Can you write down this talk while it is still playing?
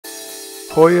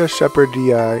Hoya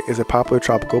Shepherdii is a popular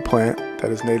tropical plant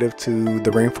that is native to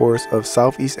the rainforests of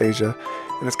Southeast Asia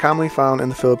and is commonly found in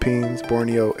the Philippines,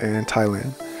 Borneo, and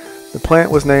Thailand. The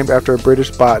plant was named after a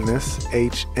British botanist,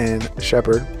 H. N.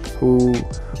 Shepherd, who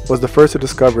was the first to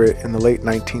discover it in the late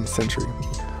 19th century.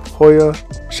 Hoya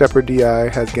Shepherdii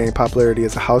has gained popularity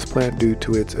as a houseplant due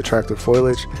to its attractive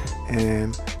foliage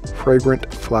and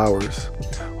fragrant flowers.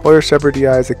 Hoya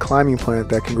Shepherdii is a climbing plant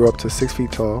that can grow up to 6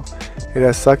 feet tall. It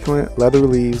has succulent, leathery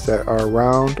leaves that are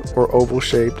round or oval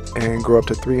shaped and grow up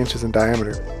to 3 inches in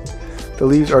diameter. The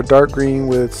leaves are dark green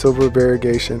with silver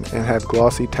variegation and have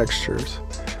glossy textures.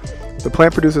 The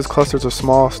plant produces clusters of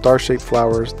small, star-shaped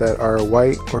flowers that are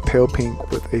white or pale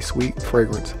pink with a sweet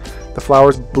fragrance. The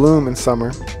flowers bloom in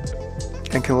summer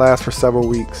and can last for several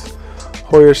weeks.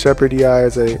 Hoya Shepherdii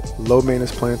is a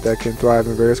low-maintenance plant that can thrive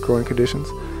in various growing conditions.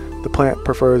 The plant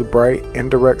prefers bright,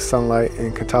 indirect sunlight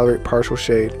and can tolerate partial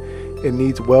shade. It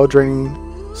needs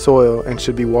well-draining soil and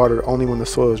should be watered only when the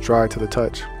soil is dry to the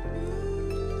touch.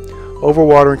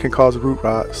 Overwatering can cause root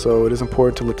rot, so it is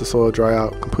important to let the soil dry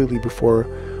out completely before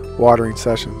watering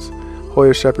sessions.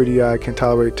 Hoya Shepherdii can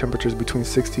tolerate temperatures between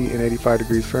 60 and 85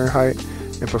 degrees Fahrenheit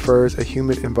and prefers a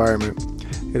humid environment.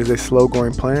 It is a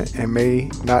slow-growing plant and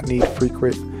may not need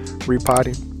frequent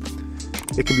repotting.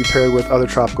 It can be paired with other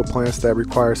tropical plants that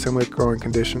require similar growing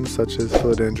conditions, such as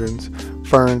philodendrons,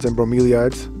 ferns, and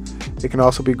bromeliads. It can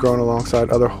also be grown alongside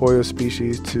other Hoya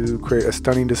species to create a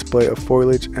stunning display of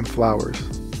foliage and flowers.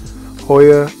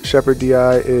 Hoya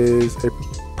Shepherdii is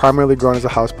primarily grown as a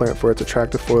houseplant for its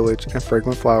attractive foliage and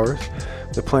fragrant flowers.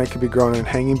 The plant can be grown in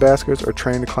hanging baskets or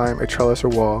trained to climb a trellis or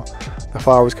wall. The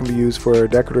flowers can be used for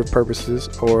decorative purposes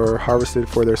or harvested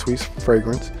for their sweet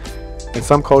fragrance. In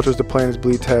some cultures, the plant is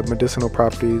believed to have medicinal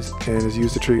properties and is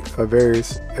used to treat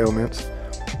various ailments.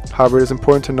 However, it is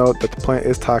important to note that the plant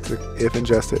is toxic if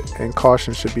ingested, and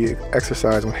caution should be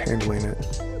exercised when handling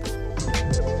it.